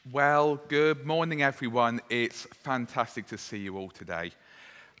Well, good morning, everyone. It's fantastic to see you all today.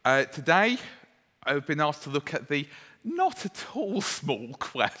 Today, I've been asked to look at the not at all small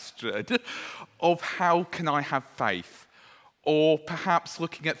question of how can I have faith? Or perhaps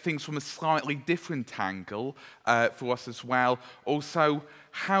looking at things from a slightly different angle for us as well. Also,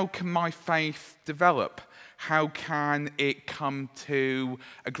 how can my faith develop? How can it come to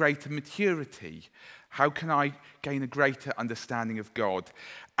a greater maturity? How can I gain a greater understanding of God?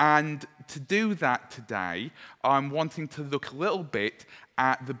 And to do that today, I'm wanting to look a little bit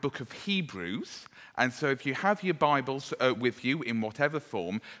at the book of Hebrews. And so if you have your Bibles with you in whatever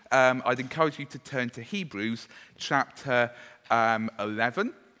form, I'd encourage you to turn to Hebrews chapter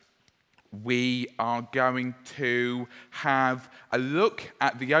 11. We are going to have a look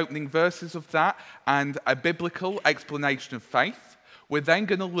at the opening verses of that and a biblical explanation of faith. We're then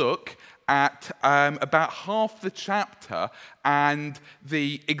going to look at about half the chapter and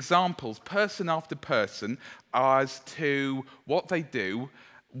the examples, person after person, as to what they do,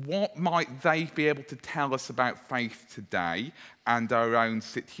 what might they be able to tell us about faith today and our own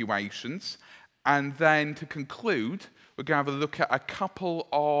situations. And then to conclude, we're going to have a look at a couple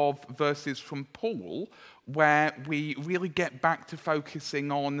of verses from Paul where we really get back to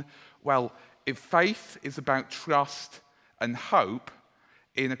focusing on, well, if faith is about trust and hope,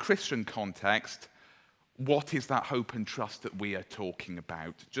 in a Christian context, what is that hope and trust that we are talking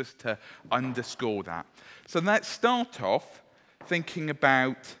about? Just to underscore that. So let's start off thinking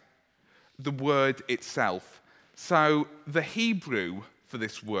about the word itself. So the Hebrew for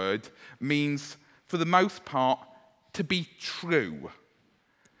this word means, for the most part, to be true.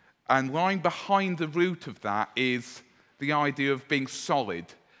 And lying behind the root of that is the idea of being solid,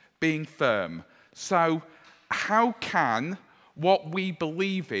 being firm. So how can what we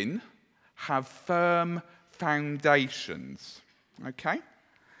believe in have firm foundations? Okay?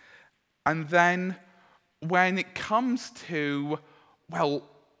 And then when it comes to, well,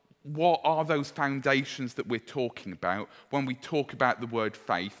 what are those foundations that we're talking about when we talk about the word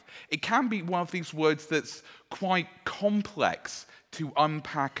faith? It can be one of these words that's quite complex to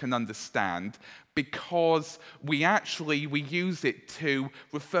unpack and understand because we use it to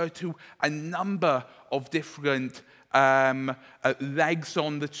refer to a number of different legs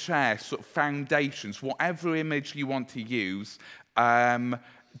on the chair, sort of foundations, whatever image you want to use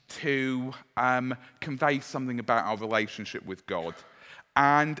to convey something about our relationship with God.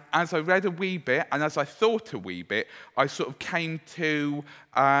 And as I read a wee bit, and as I thought a wee bit, I sort of came to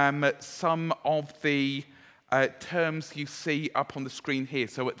some of the terms you see up on the screen here.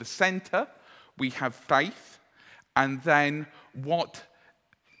 So at the center, we have faith, and then what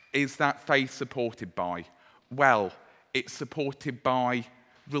is that faith supported by? Well, it's supported by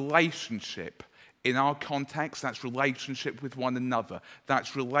relationship. In our context, that's relationship with one another.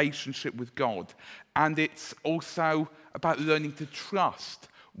 That's relationship with God. And it's also about learning to trust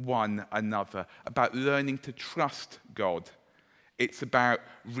one another, about learning to trust God. It's about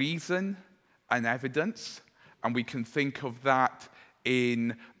reason and evidence, and we can think of that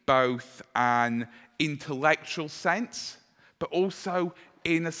in both an intellectual sense, but also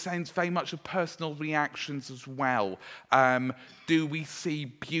in a sense very much of personal reactions as well. Do we see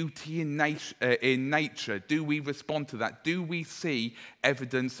beauty in nature? Do we respond to that? Do we see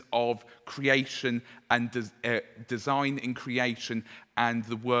evidence of creation and design in creation and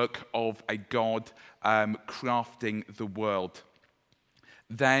the work of a God crafting the world?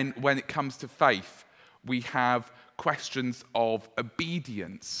 Then when it comes to faith, we have questions of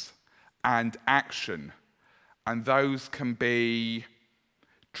obedience and action. And those can be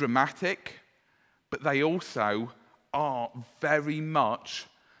dramatic, but they also are very much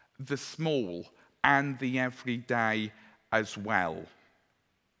the small and the everyday as well.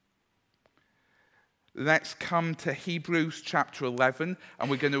 Let's come to Hebrews chapter 11, and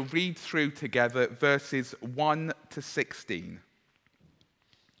we're going to read through together verses 1 to 16.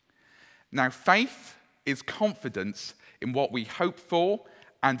 Now, faith is confidence in what we hope for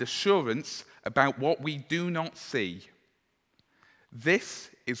and assurance about what we do not see. This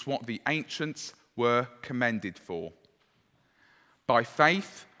is what the ancients were commended for. By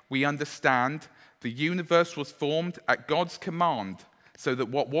faith, we understand the universe was formed at God's command, so that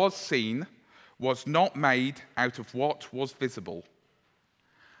what was seen was not made out of what was visible.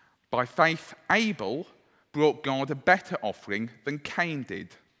 By faith, Abel brought God a better offering than Cain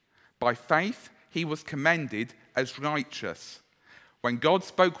did. By faith, he was commended as righteous when God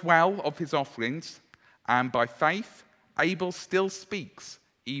spoke well of his offerings, and by faith, Abel still speaks,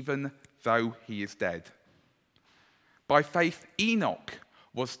 even though he is dead. By faith, Enoch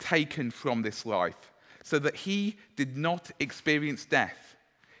was taken from this life, so that he did not experience death.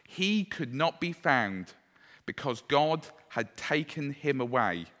 he could not be found because God had taken him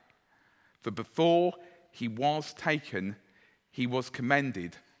away. For before he was taken, he was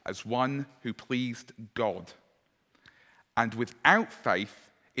commended as one who pleased God. And without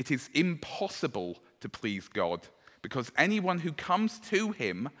faith, it is impossible to please God, because anyone who comes to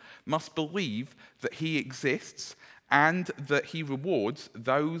him must believe that he exists and that he rewards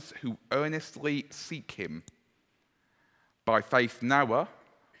those who earnestly seek him. By faith, Noah,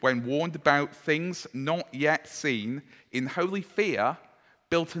 when warned about things not yet seen, in holy fear,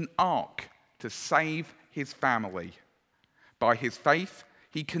 built an ark to save his family. By his faith,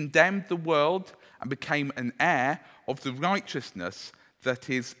 he condemned the world and became an heir of the righteousness that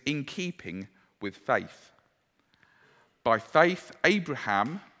is in keeping with faith. By faith,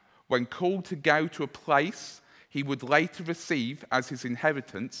 Abraham, when called to go to a place he would later receive as his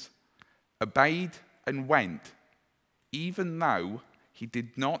inheritance, obeyed and went, even though he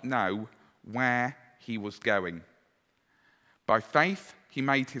did not know where he was going. By faith, he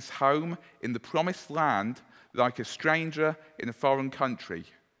made his home in the promised land like a stranger in a foreign country.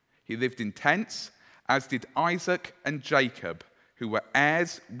 He lived in tents, as did Isaac and Jacob, who were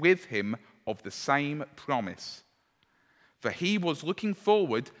heirs with him of the same promise. For he was looking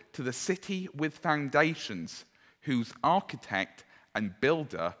forward to the city with foundations, whose architect and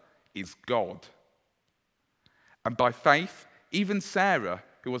builder is God. And by faith, even Sarah,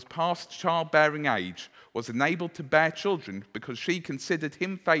 who was past childbearing age, was enabled to bear children because she considered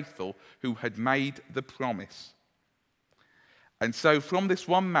him faithful who had made the promise. And so from this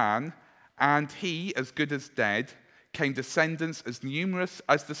one man, and he as good as dead, came descendants as numerous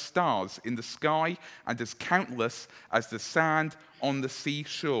as the stars in the sky and as countless as the sand on the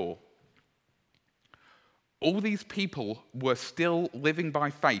seashore. All these people were still living by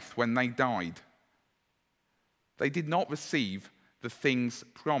faith when they died. They did not receive the things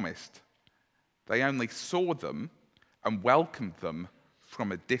promised. They only saw them and welcomed them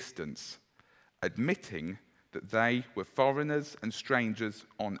from a distance, admitting that they were foreigners and strangers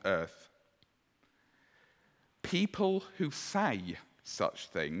on earth. People who say such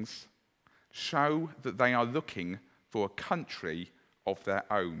things show that they are looking for a country of their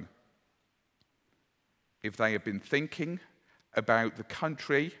own. If they had been thinking about the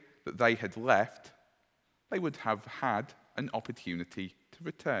country that they had left, they would have had an opportunity to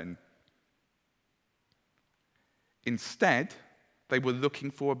return. Instead, they were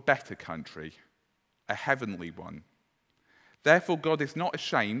looking for a better country, a heavenly one. Therefore, God is not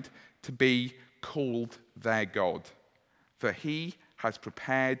ashamed to be called their God, for he has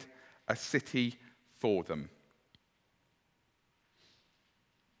prepared a city for them.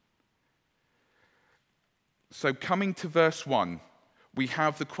 So coming to verse 1, we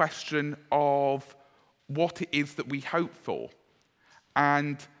have the question of what it is that we hope for.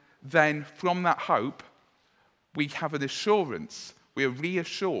 And then from that hope, we have an assurance. We are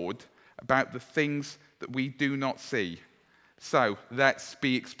reassured about the things that we do not see. So let's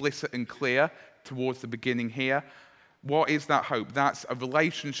be explicit and clear towards the beginning here. What is that hope? That's a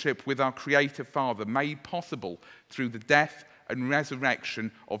relationship with our Creator Father made possible through the death and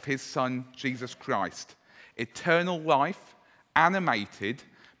resurrection of his Son, Jesus Christ. Eternal life animated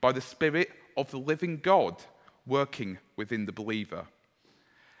by the Spirit of the living God working within the believer.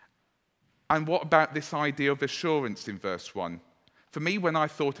 And what about this idea of assurance in verse 1? For me, when I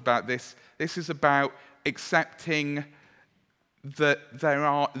thought about this, this is about accepting that there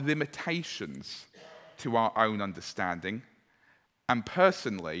are limitations to our own understanding. And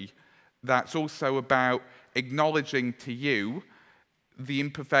personally, that's also about acknowledging to you the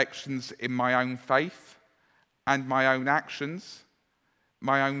imperfections in my own faith and my own actions,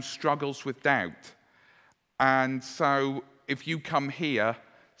 my own struggles with doubt. And so if you come here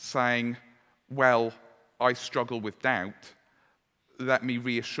saying, well, I struggle with doubt, let me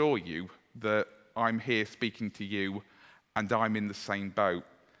reassure you that I'm here speaking to you and I'm in the same boat.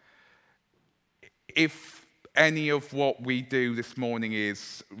 If any of what we do this morning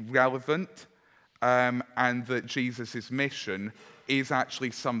is relevant and that Jesus' mission is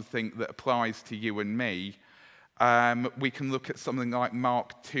actually something that applies to you and me, we can look at something like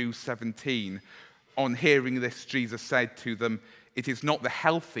Mark 2:17. On hearing this, Jesus said to them, "It is not the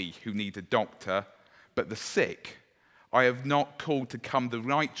healthy who need a doctor, but the sick. I have not called to come the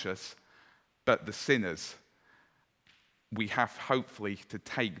righteous, but the sinners." We have hopefully to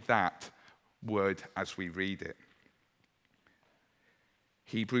take that word as we read it.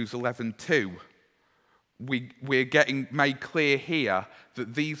 Hebrews 11:2. We're getting made clear here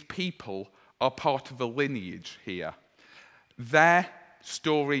that these people are part of a lineage here. Their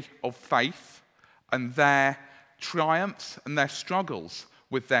story of faith and their triumphs and their struggles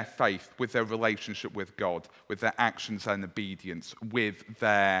with their faith, with their relationship with God, with their actions and obedience, with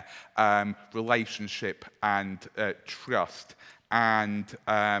their relationship and trust, and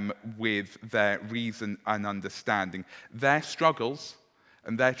with their reason and understanding. Their struggles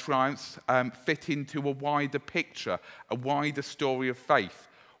and their triumphs fit into a wider picture, a wider story of faith,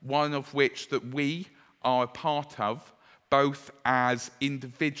 one of which that we are a part of, both as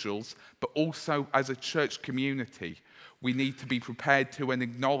individuals, but also as a church community. We need to be prepared to and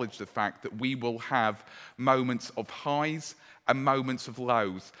acknowledge the fact that we will have moments of highs and moments of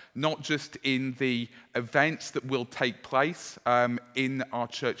lows, not just in the events that will take place in our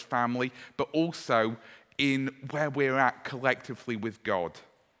church family, but also in where we're at collectively with God.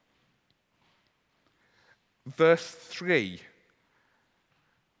 Verse 3,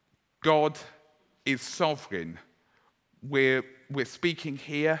 God is sovereign. We're speaking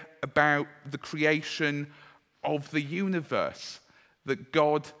here about the creation of the universe, that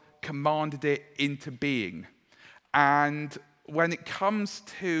God commanded it into being. And when it comes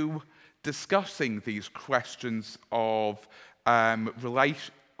to discussing these questions of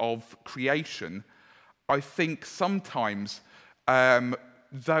creation, I think sometimes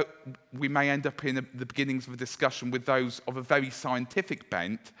that we may end up in the beginnings of a discussion with those of a very scientific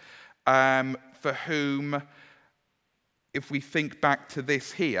bent, for whom, if we think back to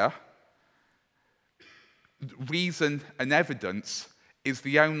this here, reason and evidence is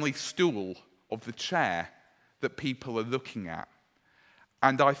the only stool of the chair that people are looking at.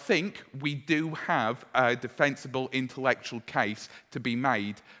 And I think we do have a defensible intellectual case to be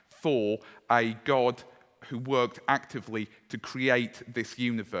made for a God who worked actively to create this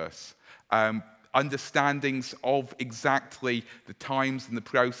universe. Understandings of exactly the times and the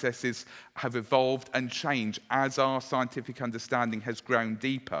processes have evolved and changed as our scientific understanding has grown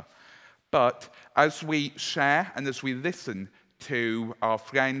deeper. But as we share and as we listen to our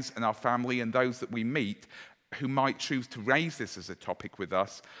friends and our family and those that we meet who might choose to raise this as a topic with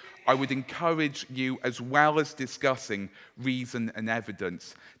us, I would encourage you, as well as discussing reason and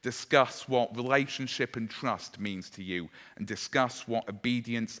evidence, discuss what relationship and trust means to you, and discuss what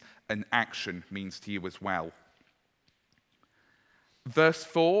obedience and action means to you as well. Verse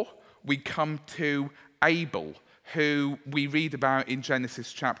 4, we come to Abel, who we read about in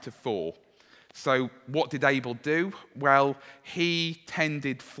Genesis chapter 4. So what did Abel do? Well, he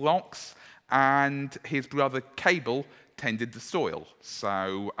tended flocks, and his brother Cain tended the soil.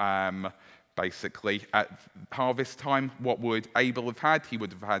 So basically, at harvest time, what would Abel have had? He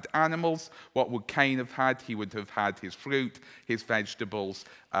would have had animals. What would Cain have had? He would have had his fruit, his vegetables,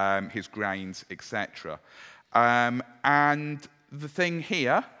 his grains, etc. And the thing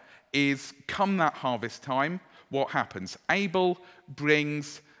here is, come that harvest time, what happens? Abel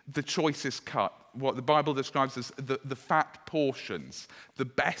brings the choicest cut, what the Bible describes as the fat portions, the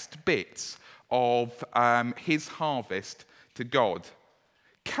best bits of his harvest to God.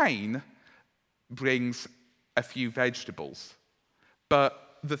 Cain brings a few vegetables.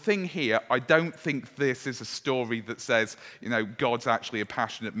 But the thing here, I don't think this is a story that says, God's actually a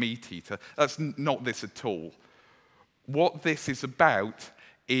passionate meat eater. That's not this at all. What this is about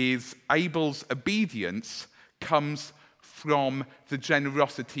is Abel's obedience comes from the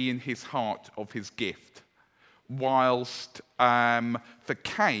generosity in his heart of his gift. Whilst for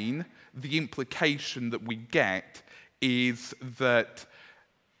Cain, the implication that we get is that,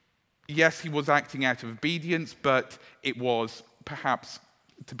 yes, he was acting out of obedience, but it was perhaps,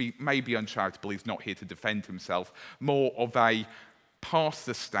 to be maybe uncharitable, he's not here to defend himself, more of a pass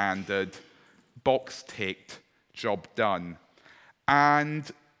the standard, box ticked, job done.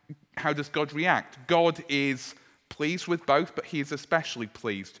 And how does God react? God is pleased with both, but he is especially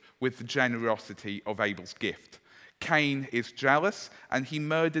pleased with the generosity of Abel's gift. Cain is jealous, and he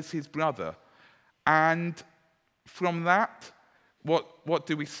murders his brother. And from that, what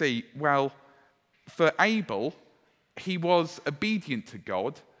do we see? Well, for Abel, he was obedient to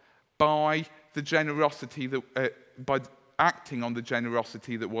God by the generosity by acting on the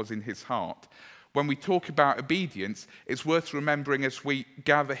generosity that was in his heart. When we talk about obedience, it's worth remembering as we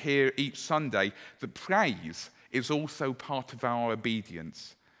gather here each Sunday that praise is also part of our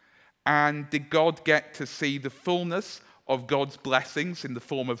obedience. And did God get to see the fullness of God's blessings in the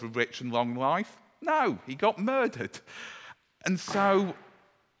form of a rich and long life? No, he got murdered. And so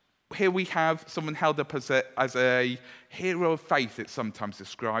here we have someone held up as a hero of faith, it's sometimes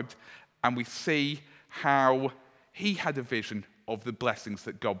described, and we see how he had a vision of the blessings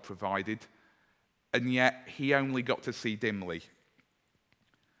that God provided, and yet he only got to see dimly.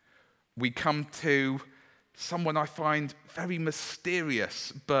 We come to someone I find very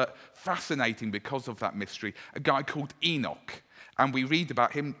mysterious but fascinating because of that mystery, a guy called Enoch. And we read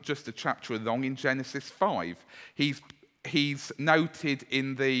about him just a chapter along in Genesis 5. He's noted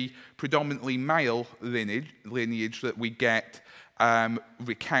in the predominantly male lineage that we get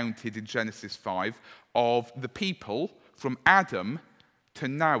recounted in Genesis 5 of the people from Adam to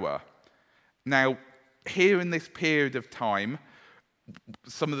Noah. Now, here in this period of time,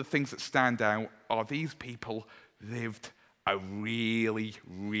 some of the things that stand out are these people lived a really,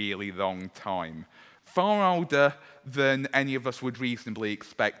 really long time. Far older than any of us would reasonably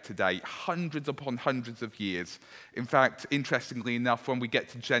expect today, hundreds upon hundreds of years. In fact, interestingly enough, when we get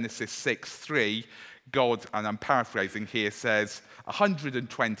to Genesis 6:3, God, and I'm paraphrasing here, says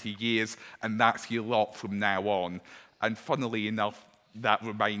 120 years, and that's your lot from now on. And funnily enough, that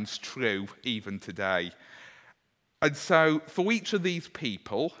remains true even today. And so for each of these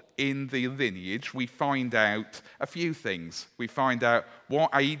people in the lineage, we find out a few things. We find out what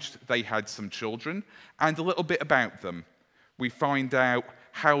age they had some children and a little bit about them. We find out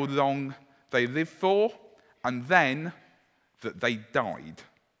how long they lived for and then that they died.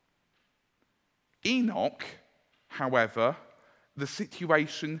 Enoch, however, the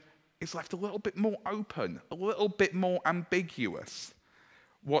situation is left a little bit more open, a little bit more ambiguous.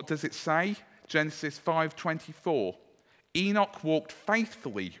 What does it say? Genesis 5:24. Enoch walked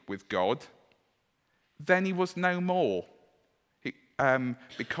faithfully with God, then he was no more,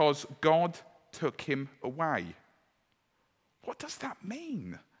 because God took him away. What does that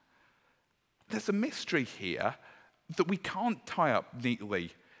mean? There's a mystery here that we can't tie up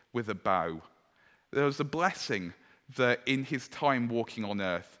neatly with a bow. There was a blessing that in his time walking on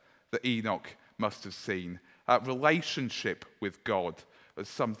earth that Enoch must have seen. That relationship with God as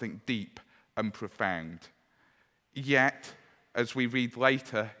something deep and profound. Yet, as we read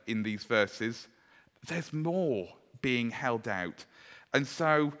later in these verses, there's more being held out. And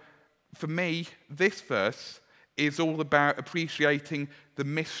so, for me, this verse is all about appreciating the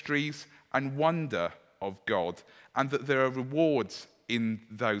mysteries and wonder of God, and that there are rewards in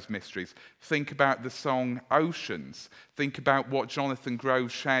those mysteries. Think about the song Oceans. Think about what Jonathan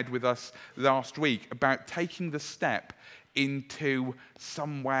Grove shared with us last week about taking the step into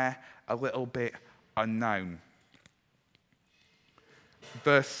somewhere a little bit unknown.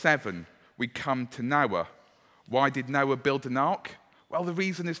 Verse 7, we come to Noah. Why did Noah build an ark? Well, the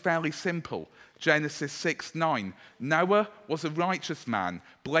reason is fairly simple. Genesis 6:9. Noah was a righteous man,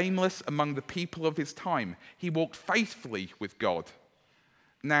 blameless among the people of his time. He walked faithfully with God.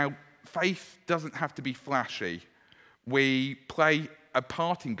 Now, faith doesn't have to be flashy. We play a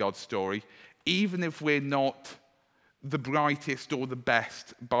part in God's story, even if we're not the brightest or the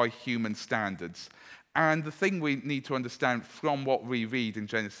best by human standards. And the thing we need to understand from what we read in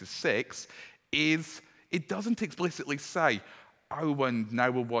Genesis 6 is it doesn't explicitly say, oh, and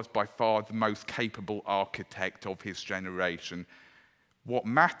Noah was by far the most capable architect of his generation. What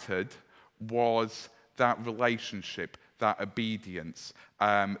mattered was that relationship, that obedience,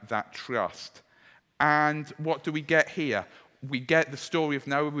 that trust. And what do we get here? We get the story of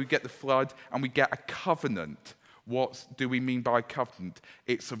Noah, we get the flood, and we get a covenant. What do we mean by covenant?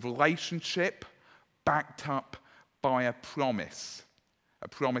 It's a relationship backed up by a promise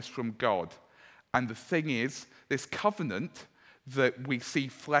from God. And the thing is, this covenant that we see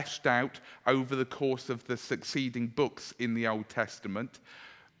fleshed out over the course of the succeeding books in the Old Testament,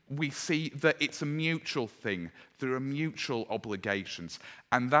 we see that it's a mutual thing. There are mutual obligations.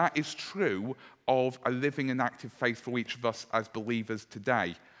 And that is true of a living and active faith for each of us as believers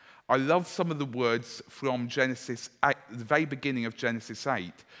today. I love some of the words from Genesis 8, the very beginning of Genesis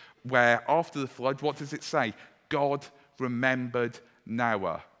 8, where after the flood, what does it say? God remembered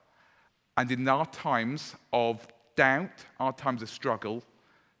Noah. And in our times of doubt, our times of struggle,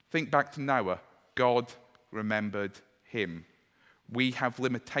 think back to Noah. God remembered him. We have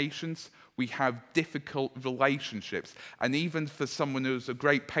limitations. We have difficult relationships. And even for someone who's a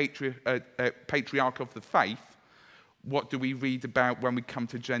great patriarch of the faith, what do we read about when we come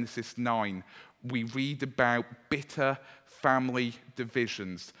to Genesis 9? We read about bitter family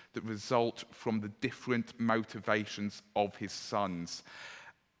divisions that result from the different motivations of his sons.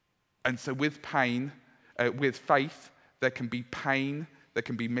 And so with faith, there can be pain, there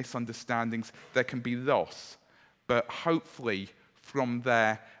can be misunderstandings, there can be loss. But hopefully from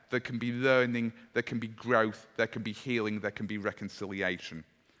there can be learning, there can be growth, there can be healing, there can be reconciliation.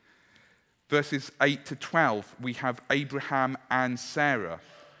 Verses 8 to 12, we have Abraham and Sarah.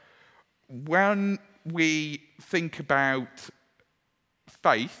 When we think about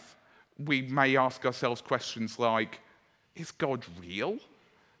faith, we may ask ourselves questions like, is God real?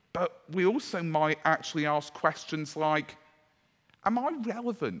 But we also might actually ask questions like, am I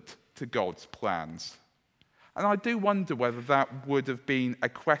relevant to God's plans? And I do wonder whether that would have been a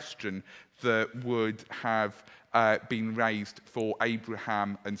question that would have been raised for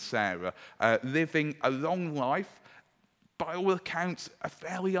Abraham and Sarah, living a long life, by all accounts, a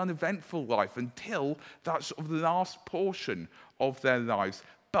fairly uneventful life until that sort of last portion of their lives.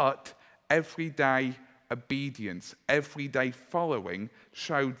 But everyday obedience, everyday following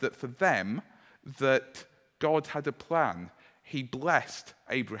showed that for them, that God had a plan. He blessed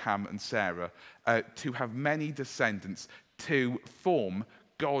Abraham and Sarah to have many descendants, to form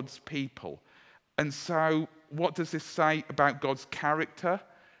God's people. And so, what does this say about God's character?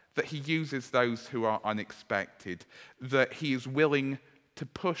 That he uses those who are unexpected, that he is willing to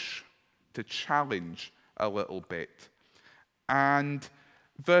push, to challenge a little bit. And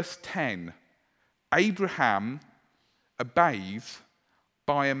verse 10, Abraham obeys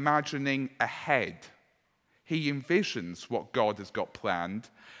by imagining ahead. He envisions what God has got planned,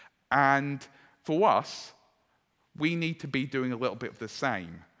 and for us, we need to be doing a little bit of the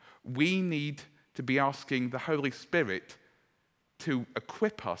same. We need to be asking the Holy Spirit to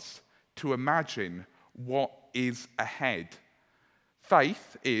equip us to imagine what is ahead.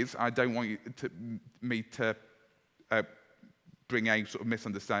 Faith is, I don't want me to bring a sort of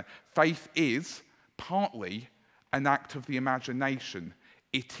misunderstanding. Faith is partly an act of the imagination.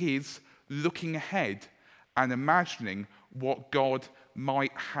 It is looking ahead and imagining what God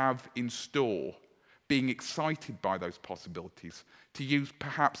might have in store, being excited by those possibilities. To use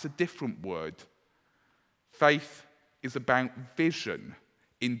perhaps a different word, faith is about vision,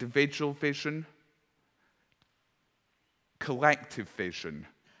 individual vision, collective vision,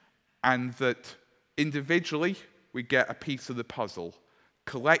 and that individually we get a piece of the puzzle.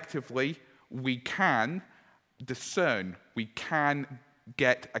 Collectively, we can discern, we can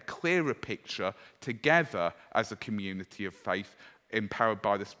get a clearer picture together as a community of faith empowered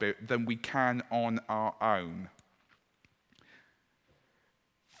by the Spirit than we can on our own.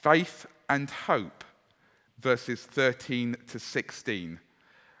 Faith and hope, verses 13 to 16.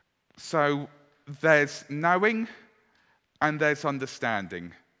 So there's knowing and there's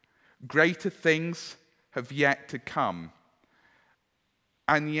understanding. Greater things have yet to come.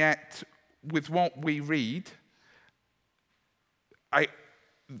 And yet, with what we read,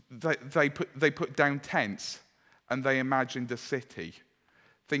 they put down tents and they imagined a city.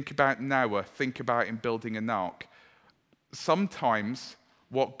 Think about Noah, think about him building an ark. Sometimes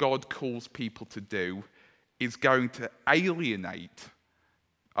what God calls people to do is going to alienate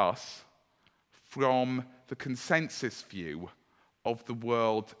us from the consensus view of the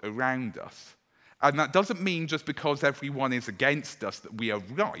world around us. And that doesn't mean just because everyone is against us that we are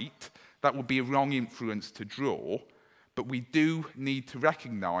right. That would be a wrong influence to draw. But we do need to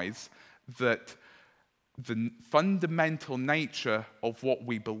recognize that the fundamental nature of what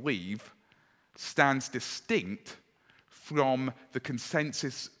we believe stands distinct from the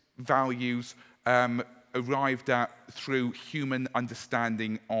consensus values arrived at through human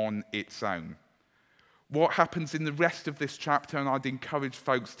understanding on its own. What happens in the rest of this chapter, and I'd encourage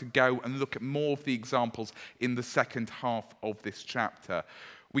folks to go and look at more of the examples in the second half of this chapter.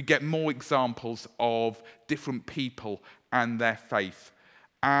 We get more examples of different people and their faith.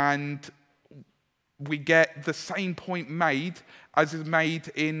 And we get the same point made as is made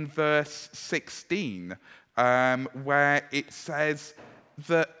in verse 16, where it says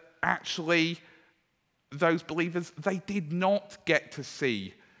that actually those believers, they did not get to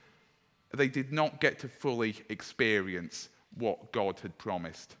fully experience what God had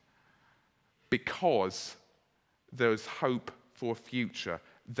promised, because there is hope for a future.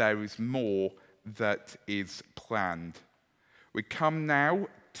 There is more that is planned. We come now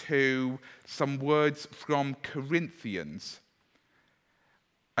to some words from Corinthians.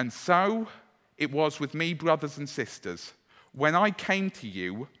 And so it was with me, brothers and sisters. When I came to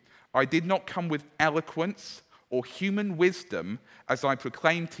you, I did not come with eloquence or human wisdom as I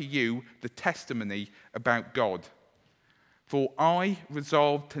proclaimed to you the testimony about God. For I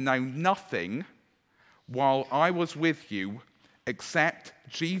resolved to know nothing while I was with you except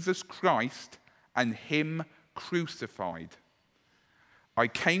Jesus Christ and Him crucified. I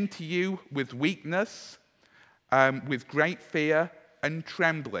came to you with weakness, with great fear and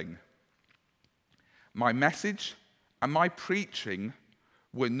trembling. My message and my preaching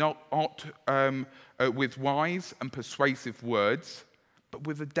were not with wise and persuasive words, but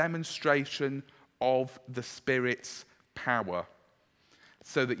with a demonstration of the Spirit's power,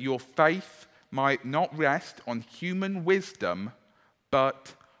 so that your faith might not rest on human wisdom,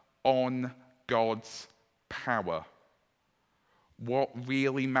 but on God's power. What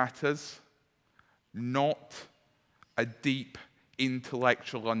really matters? Not a deep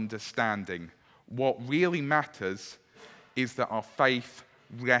intellectual understanding. What really matters is that our faith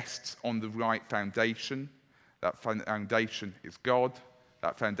rests on the right foundation. That foundation is God.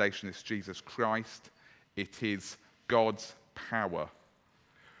 That foundation is Jesus Christ. It is God's power.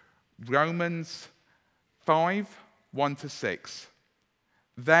 Romans 5, 1-6.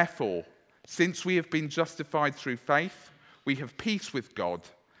 Therefore, since we have been justified through faith, we have peace with God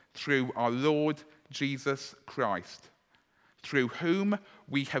through our Lord Jesus Christ, through whom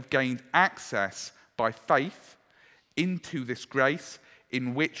we have gained access by faith into this grace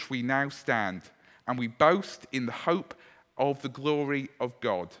in which we now stand, and we boast in the hope of the glory of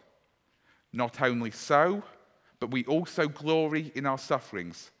God. Not only so, but we also glory in our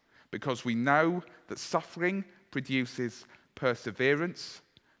sufferings, because we know that suffering produces perseverance,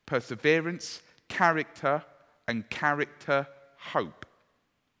 perseverance, character, and character, hope.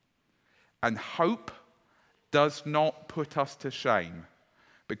 And hope does not put us to shame,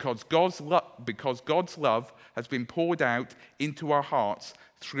 because God's love has been poured out into our hearts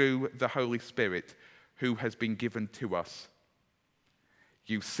through the Holy Spirit, who has been given to us.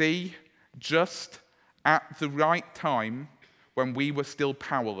 You see, just at the right time, when we were still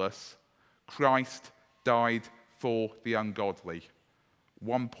powerless, Christ died for the ungodly.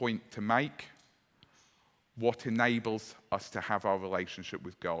 One point to make: what enables us to have our relationship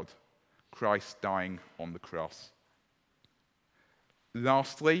with God? Christ dying on the cross.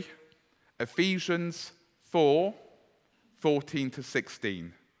 Lastly, Ephesians 4,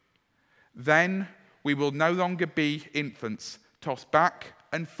 14-16. Then we will no longer be infants, tossed back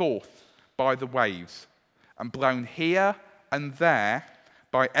and forth by the waves, and blown here and there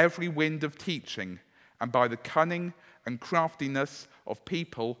by every wind of teaching, and by the cunning and craftiness of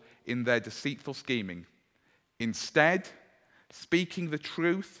people in their deceitful scheming. Instead, speaking the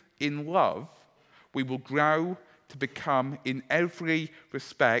truth in love, we will grow to become in every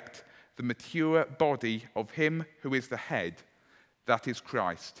respect the mature body of him who is the head, that is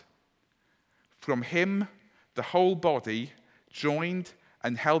Christ. From him, the whole body, joined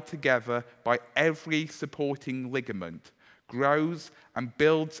and held together by every supporting ligament, grows and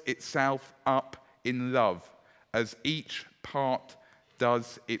builds itself up in love as each part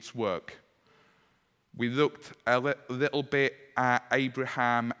does its work. We looked a little bit at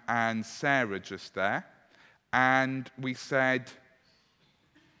Abraham and Sarah just there, and we said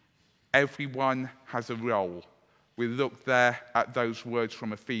everyone has a role. We looked there at those words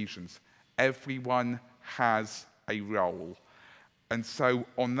from Ephesians. Everyone has a role. And so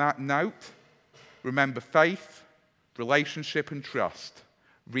on that note, remember faith, relationship and trust,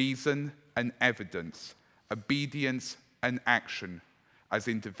 reason and evidence, obedience and action, as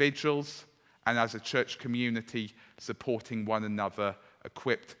individuals and as a church community, supporting one another,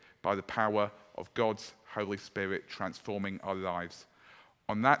 equipped by the power of God's Holy Spirit transforming our lives.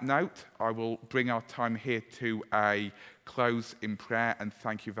 On that note, I will bring our time here to a close in prayer, and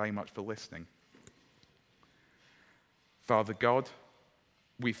thank you very much for listening. Father God,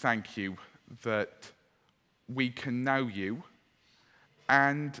 we thank you that we can know you,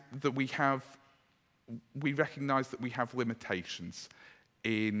 and that we recognize that we have limitations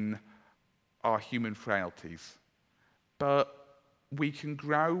in our human frailties. But we can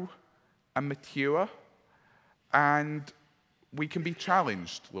grow and mature, and we can be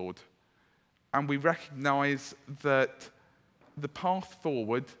challenged, Lord. And we recognize that the path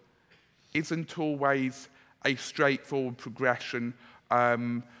forward isn't always a straightforward progression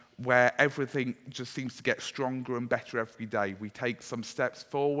where everything just seems to get stronger and better every day. We take some steps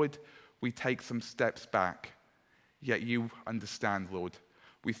forward, we take some steps back. Yet you understand, Lord.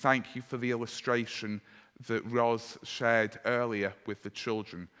 We thank you for the illustration that Roz shared earlier with the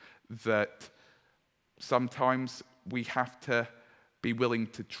children, that sometimes we have to be willing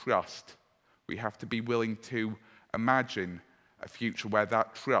to trust. We have to be willing to imagine a future where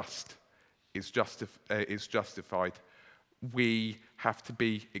that trust is justified. We have to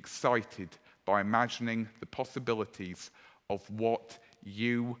be excited by imagining the possibilities of what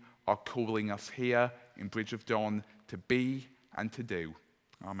you are calling us here in Bridge of Dawn to be and to do.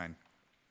 Amen.